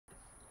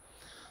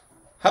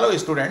Hello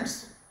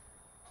students,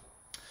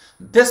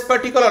 this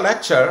particular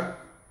lecture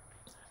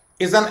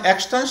is an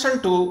extension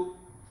to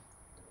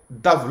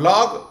the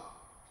vlog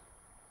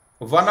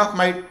one of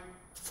my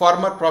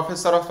former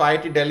professor of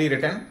IIT Delhi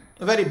written,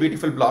 a very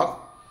beautiful blog,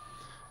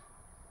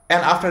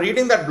 and after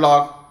reading that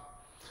blog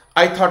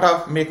I thought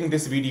of making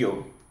this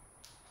video.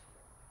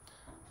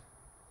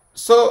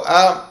 So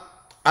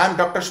I'm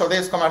Dr.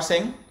 SWADESH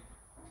Singh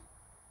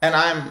and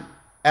I'm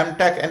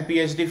M.Tech and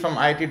Ph.D. from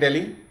IIT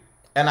Delhi,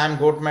 and I'm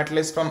gold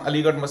medalist from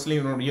Aligarh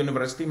Muslim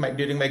University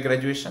during my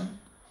graduation,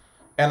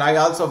 and I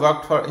also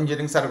worked for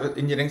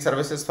engineering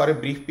services for a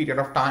brief period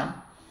of time,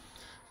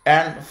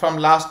 and from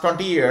last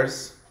 20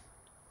 years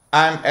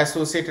I'm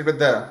associated with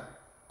the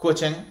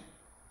coaching.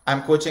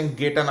 I'm coaching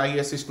GATE and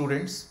ESE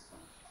students.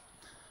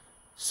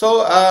 So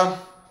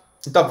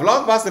the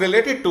vlog was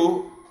related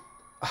to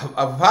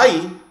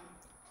why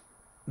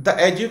the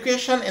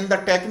education in the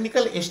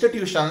technical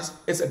institutions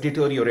is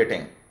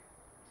deteriorating.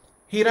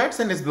 He writes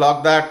in his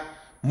blog that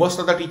most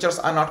of the teachers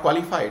are not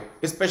qualified,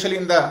 especially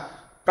in the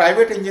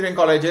private engineering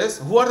colleges.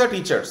 Who are the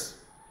teachers?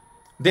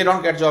 They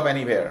don't get job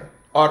anywhere,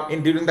 or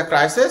during the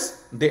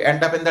crisis they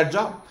end up in that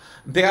job.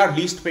 They are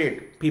least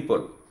paid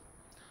people.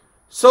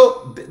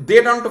 So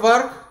they don't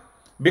work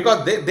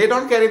because they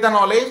don't carry the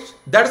knowledge.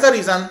 That's the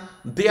reason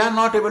they are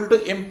not able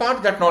to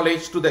impart that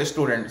knowledge to the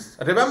students.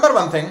 Remember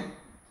one thing,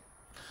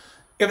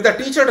 if the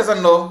teacher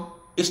doesn't know,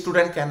 a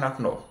student cannot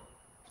know.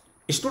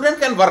 A student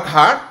can work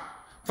hard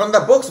from the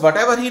books,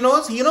 whatever he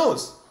knows.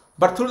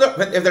 But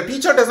if the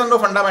teacher doesn't know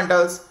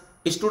fundamentals,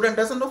 a student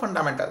doesn't know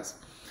fundamentals.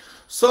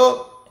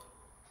 So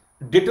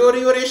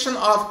deterioration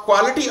of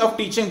quality of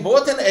teaching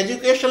both in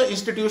educational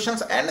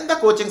institutions and in the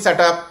coaching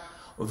setup,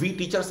 we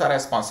teachers are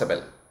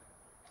responsible.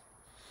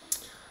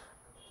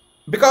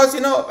 Because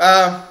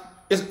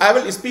I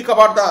will speak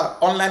about the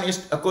online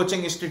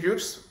coaching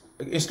institutes,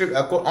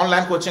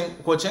 online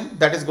coaching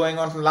that is going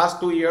on for the last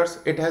 2 years.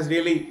 It has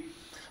really,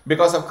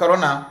 because of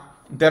Corona,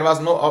 there was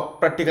no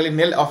practically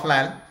nil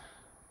offline.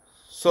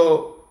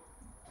 So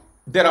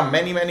there are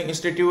many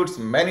institutes,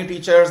 many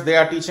teachers, they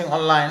are teaching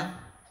online.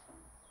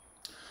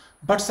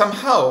 But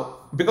somehow,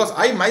 because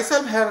I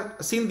myself have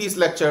seen these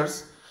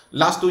lectures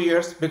last 2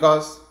 years,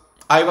 because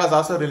I was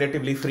also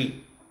relatively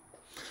free.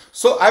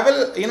 So I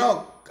will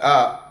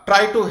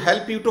try to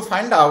help you to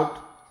find out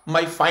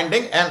my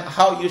finding and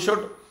how you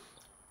should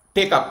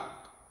take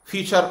up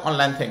future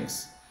online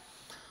things.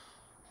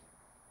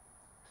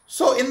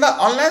 So in the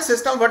online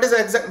system, what is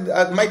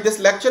this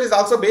lecture is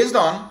also based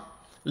on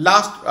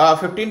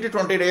last 15 to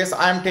 20 days.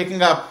 I am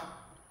taking up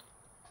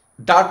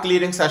doubt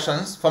clearing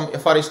sessions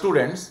for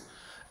students,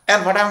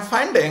 and what I am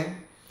finding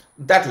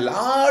that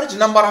large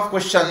number of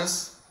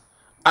questions,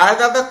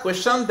 either the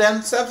question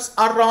themselves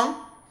are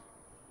wrong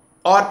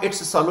or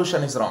its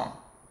solution is wrong.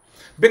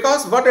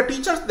 Because what the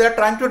teachers they are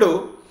trying to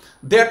do,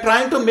 they are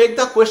trying to make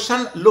the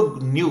question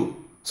look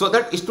new so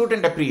that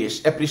student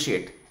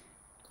appreciate.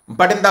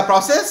 But in the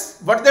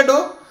process, what they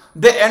do,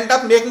 they end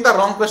up making the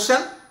wrong question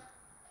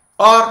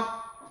or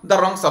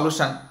the wrong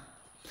solution.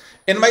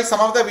 In some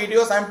of the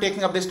videos, I am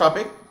taking up this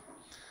topic.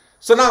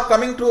 So now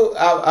coming to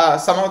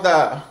some of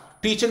the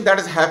teaching that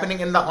is happening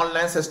in the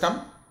online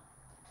system.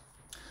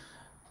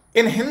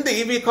 In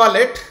Hindi, we call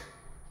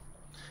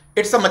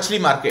it's a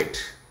machli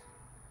market.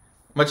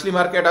 Machli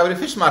market, or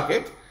fish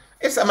market.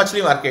 It's a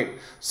machli market.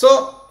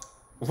 So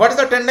what is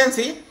the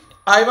tendency?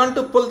 I want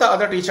to pull the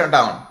other teacher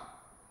down,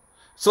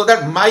 so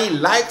that my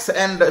likes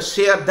and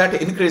share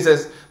that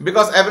increases,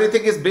 because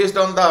everything is based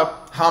on the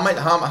how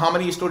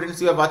many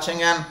students you are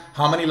watching and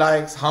how many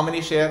likes, how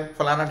many share,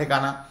 falana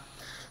thikana.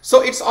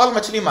 So it's all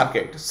machli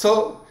market.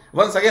 So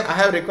once again, I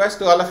have a request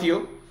to all of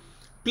you,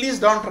 please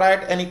don't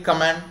write any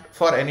comment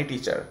for any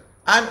teacher.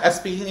 I'm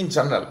speaking in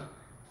general.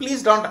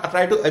 Please don't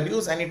try to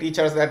abuse any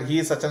teachers that he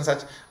is such and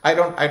such. I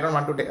don't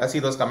want to see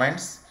those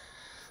comments.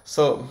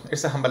 So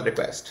it's a humble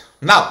request.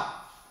 Now,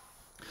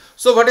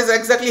 so what is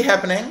exactly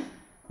happening?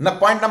 Now,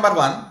 point number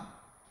one,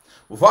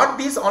 what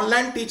these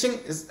online teaching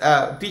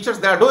teachers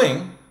they are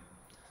doing,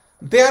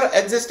 they are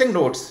existing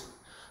notes.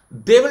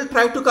 They will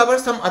try to cover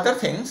some other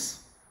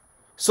things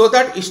so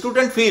that a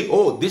student feel,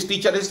 oh, this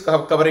teacher is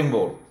covering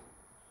more.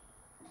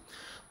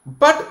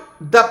 But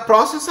the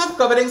process of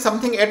covering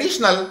something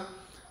additional,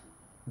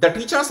 the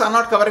teachers are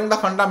not covering the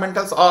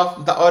fundamentals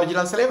of the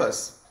original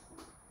syllabus.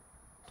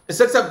 It's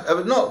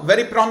a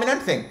very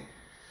prominent thing.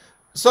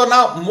 So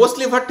now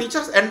mostly what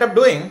teachers end up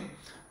doing,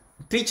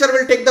 teacher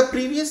will take the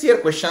previous year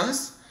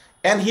questions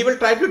and he will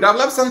try to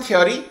develop some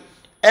theory,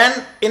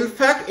 and in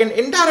fact in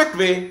indirect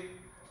way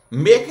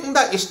making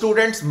the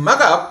students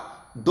mug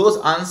up those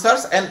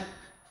answers, and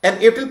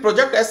it will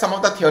project as some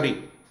of the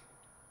theory.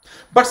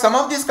 But some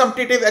of these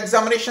competitive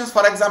examinations,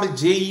 for example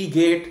JEE,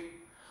 GATE,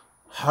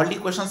 hardly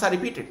questions are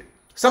repeated.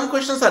 Some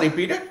questions are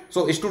repeated,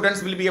 so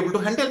students will be able to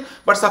handle,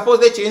 but suppose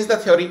they change the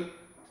theory,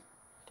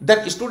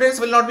 then students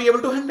will not be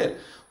able to handle.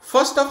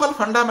 First of all,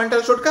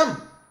 fundamentals should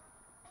come.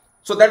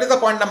 So that is the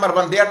point number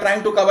one. They are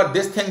trying to cover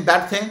this thing,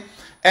 that thing,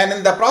 and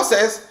in the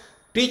process,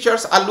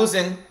 teachers are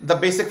losing the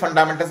basic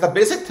fundamentals, the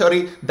basic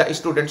theory the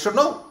students should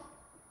know.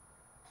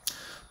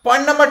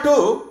 Point number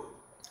 2,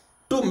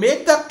 to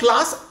make the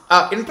class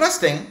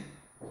interesting,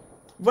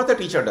 what the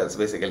teacher does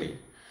basically,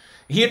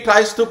 he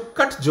tries to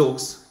cut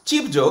jokes,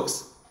 cheap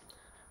jokes.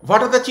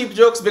 What are the cheap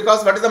jokes?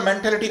 Because what is the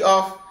mentality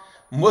of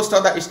most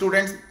of the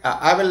students?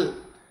 I will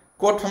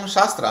quote from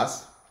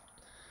Shastras,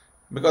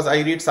 because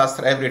I read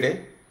Shastra every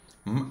day.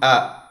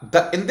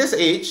 In this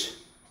age,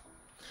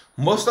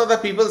 most of the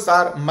peoples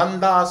are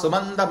manda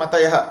sumanda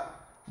matayah,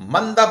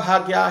 manda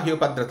bhagya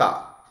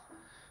hyupadrata.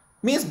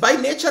 Means by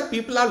nature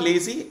people are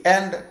lazy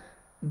and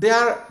they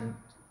are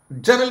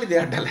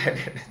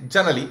dull-headed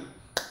generally.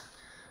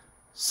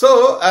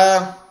 So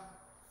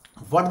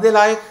what they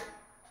like,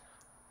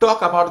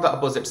 talk about the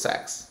opposite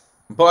sex,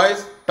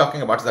 boys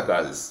talking about the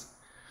girls.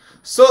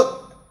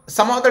 So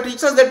some of the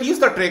teachers that use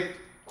the trick,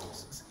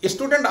 a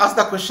student asks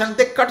the question,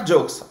 they cut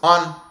jokes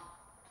on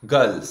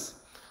girls.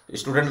 A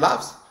student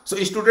laughs. So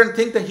a student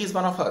thinks that he's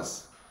one of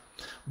us.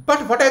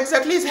 But what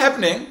exactly is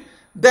happening?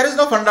 There is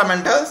no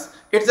fundamentals.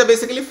 It's a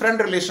basically friend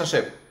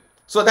relationship.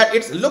 So that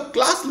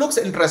class looks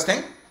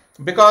interesting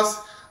because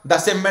the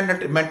same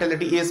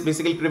mentality is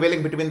basically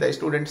prevailing between the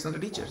students and the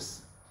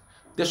teachers.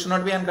 They should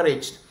not be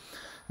encouraged.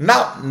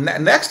 Now,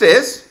 next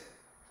is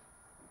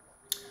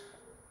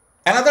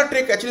another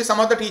trick. Actually,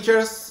 some of the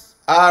teachers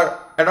are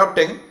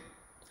adopting,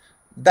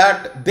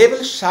 that they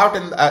will shout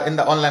in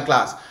the online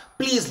class,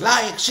 please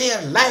like, share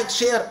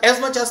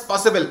as much as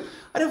possible.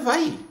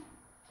 Why?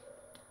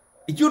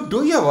 You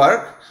do your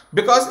work,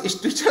 because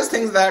teachers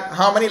think that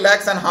how many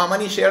likes and how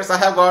many shares I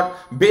have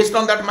got, based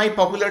on that my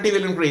popularity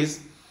will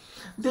increase.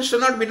 This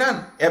should not be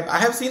done. I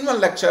have seen one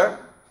lecture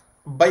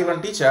by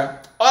one teacher,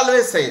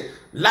 always say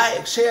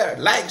like,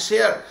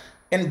 share.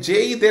 In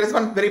JEE, there is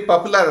one very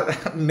popular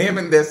name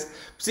in this.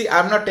 See,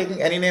 I'm not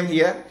taking any name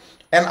here.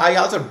 And I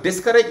also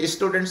discourage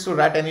students to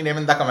write any name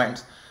in the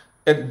comments.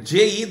 In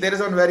JEE, there is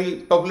one very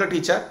popular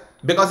teacher,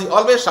 because he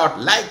always shout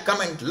like,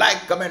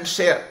 comment,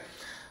 share.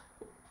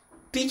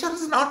 Teacher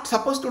is not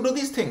supposed to do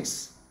these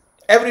things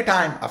every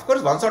time. Of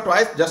course, once or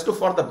twice, just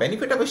for the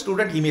benefit of a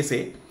student, he may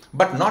say,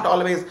 but not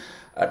always.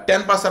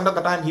 10% of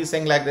the time he's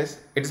saying like this.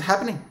 It's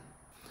happening.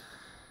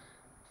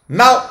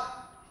 Now,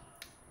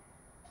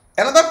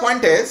 another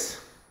point is,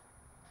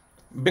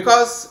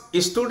 because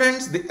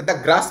students, the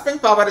grasping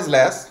power is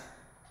less.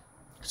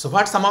 So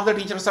what some of the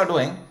teachers are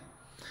doing,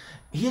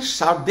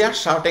 they are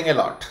shouting a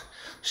lot.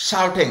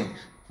 Shouting.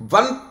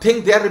 One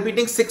thing they are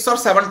repeating 6 or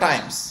 7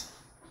 times.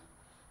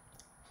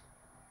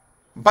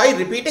 By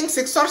repeating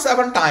 6 or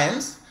 7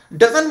 times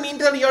doesn't mean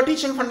that you are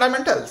teaching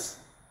fundamentals.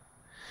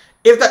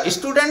 If the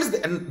students,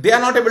 they are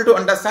not able to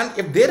understand,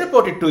 if they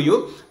report it to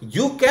you,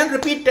 you can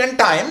repeat 10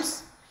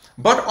 times,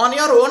 but on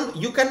your own,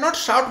 you cannot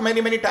shout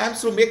many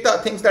times to make the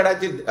things that I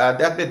did,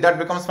 that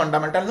becomes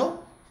fundamental.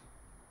 No,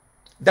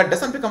 that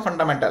doesn't become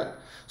fundamental.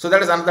 So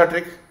that is another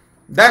trick.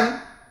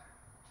 Then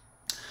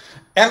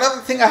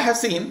another thing I have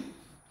seen,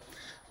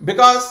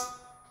 because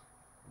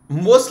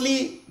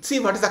mostly, see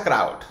what is the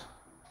crowd.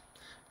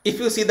 If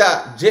you see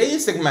the JEE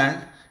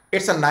segment,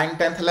 it's a 9th,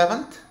 10th,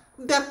 11th.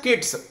 They are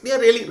kids. They are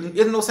really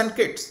innocent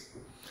kids.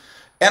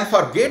 And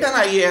for GATE and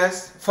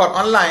IES, for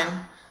online,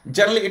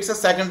 generally it's a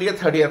 2nd year,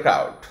 3rd year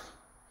crowd.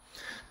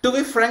 To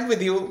be frank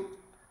with you,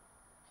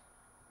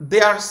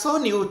 they are so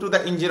new to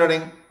the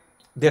engineering,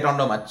 they don't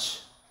know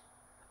much.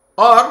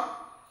 Or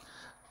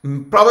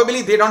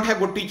probably they don't have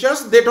good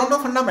teachers, they don't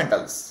know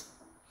fundamentals.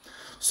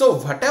 So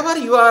whatever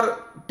you are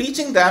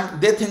teaching them,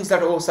 they think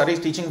that, oh, sir is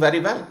teaching very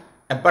well.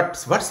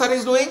 But what sir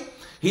is doing?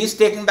 He is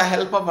taking the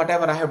help of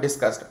whatever I have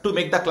discussed to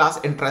make the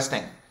class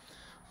interesting.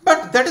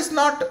 But that is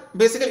not,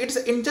 basically it's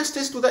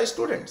injustice to the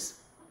students.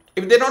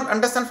 If they don't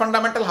understand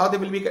fundamental, how they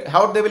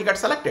will get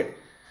selected.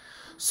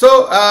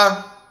 So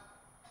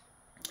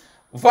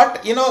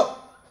what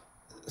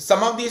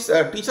some of these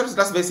teachers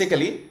does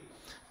basically,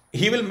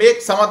 he will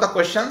make some of the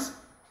questions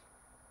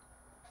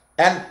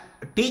and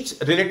teach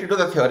related to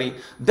the theory.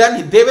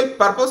 Then they will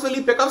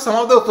purposefully pick up some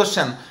of the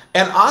questions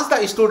and ask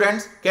the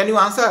students, can you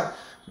answer?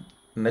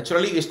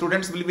 Naturally,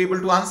 students will be able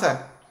to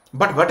answer.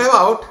 But what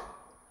about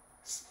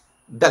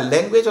the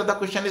language of the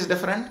question is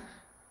different?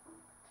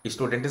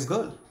 Student is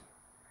girl.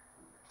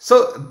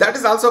 So that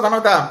is also one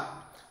of the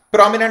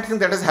prominent things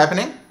that is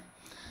happening.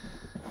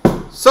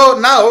 So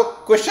now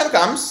question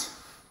comes,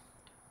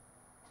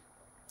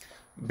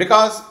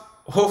 because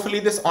hopefully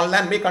this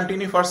online may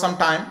continue for some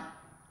time.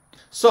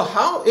 So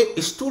how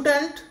a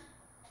student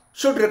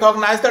should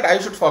recognize that I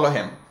should follow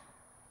him?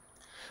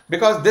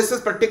 Because this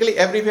is particularly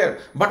everywhere.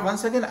 But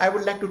once again, I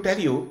would like to tell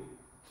you,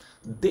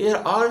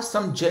 there are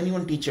some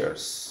genuine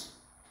teachers.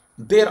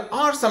 There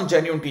are some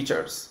genuine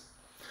teachers.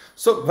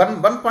 So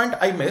one point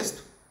I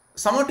missed.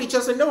 Some of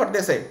teachers, you know what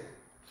they say?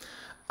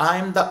 I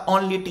am the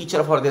only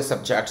teacher for these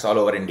subjects all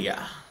over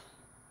India.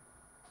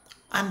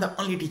 I am the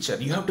only teacher.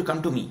 You have to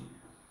come to me.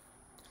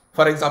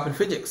 For example,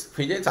 physics,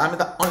 I am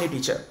the only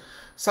teacher.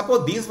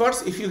 Suppose these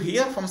words, if you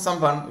hear from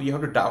someone, you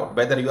have to doubt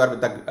whether you are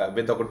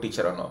with a good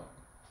teacher or no.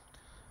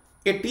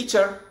 A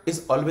teacher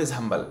is always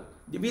humble.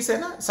 We say,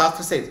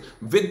 Shastra says,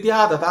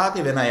 Vidya datati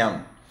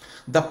vinayam.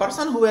 The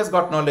person who has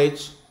got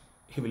knowledge,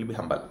 he will be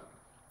humble.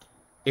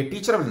 A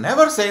teacher will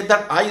never say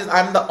that I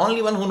am the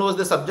only one who knows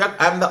the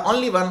subject, I am the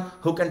only one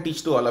who can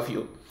teach to all of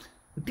you.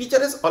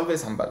 Teacher is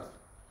always humble.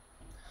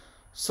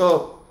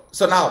 So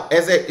now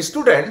as a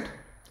student,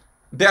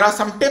 there are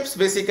some tips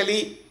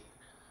basically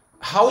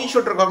how you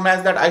should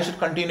recognize that I should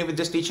continue with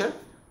this teacher.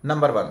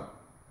 Number one,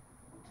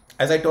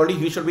 as I told you,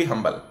 he should be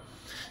humble.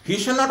 He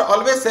should not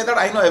always say that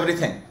I know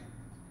everything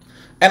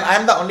and I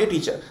am the only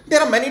teacher.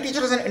 There are many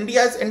teachers in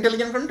India, is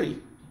intelligent country.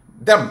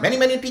 There are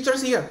many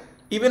teachers here.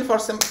 Even for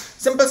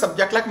simple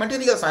subject like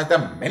material science, there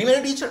are many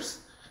teachers.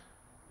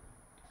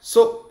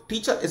 So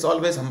teacher is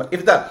always humble.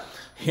 If the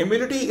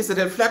humility is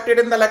reflected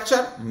in the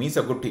lecture, means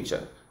a good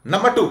teacher.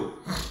 Number two,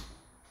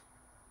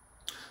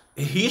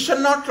 he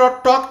should not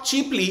talk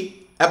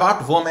cheaply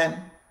about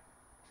women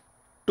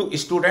to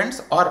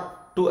students or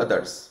to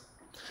others.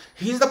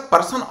 He is the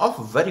person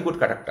of very good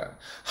character.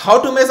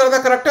 How to measure the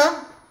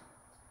character?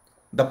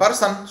 The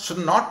person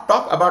should not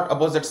talk about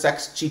opposite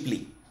sex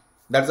cheaply.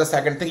 That's the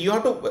second thing. You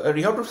have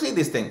to see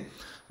this thing.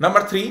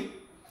 Number three,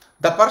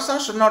 the person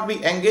should not be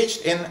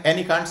engaged in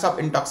any kinds of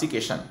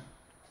intoxication.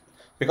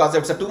 Because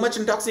if it's too much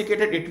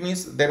intoxicated, it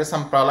means there is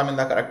some problem in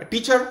the character.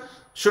 Teacher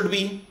should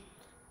be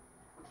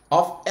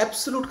of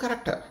absolute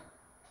character.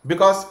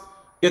 Because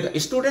if the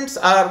students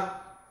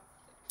are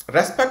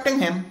respecting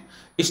him,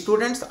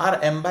 students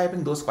are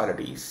imbibing those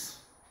qualities.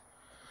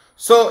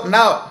 So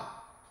now,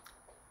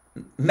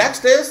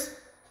 next is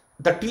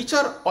the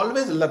teacher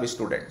always loves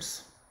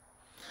students.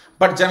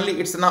 But generally,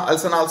 it's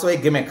also a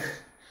gimmick.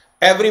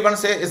 Everyone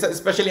says,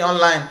 especially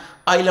online,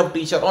 I love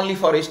teacher only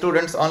for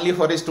students, only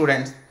for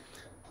students.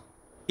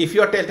 If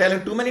you are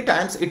telling too many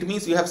times, it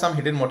means you have some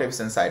hidden motives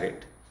inside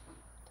it.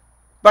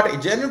 But a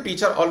genuine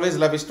teacher always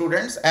loves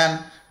students, and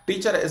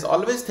teacher is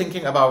always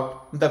thinking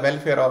about the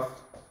welfare of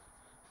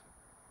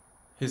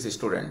his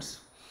students.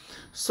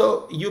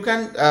 So you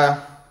can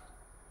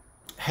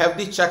have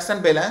the checks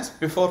and balance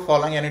before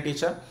following any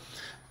teacher.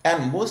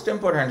 And most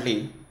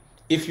importantly,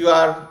 if you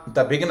are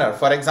the beginner,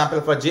 for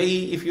example, for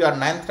JEE, if you are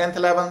 9th, 10th,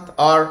 11th,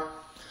 or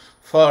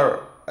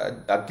for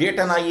GATE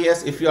and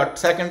IES, if you are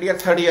second year,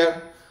 third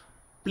year,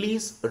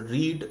 please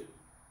read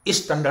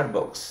standard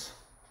books.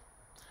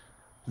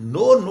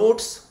 No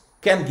notes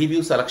can give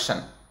you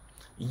selection.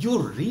 You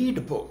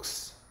read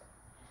books,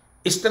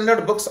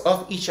 standard books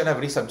of each and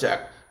every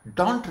subject.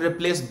 Don't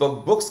replace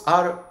book. Books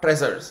are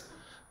treasures.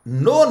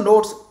 No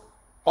notes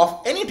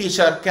of any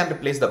teacher can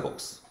replace the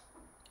books.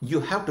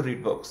 You have to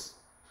read books.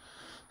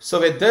 So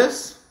with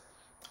this,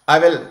 I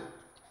will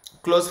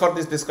close for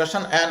this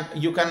discussion, and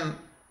you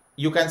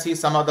can see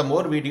some of the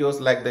more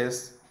videos like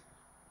this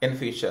in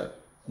future.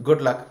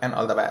 Good luck and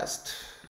all the best.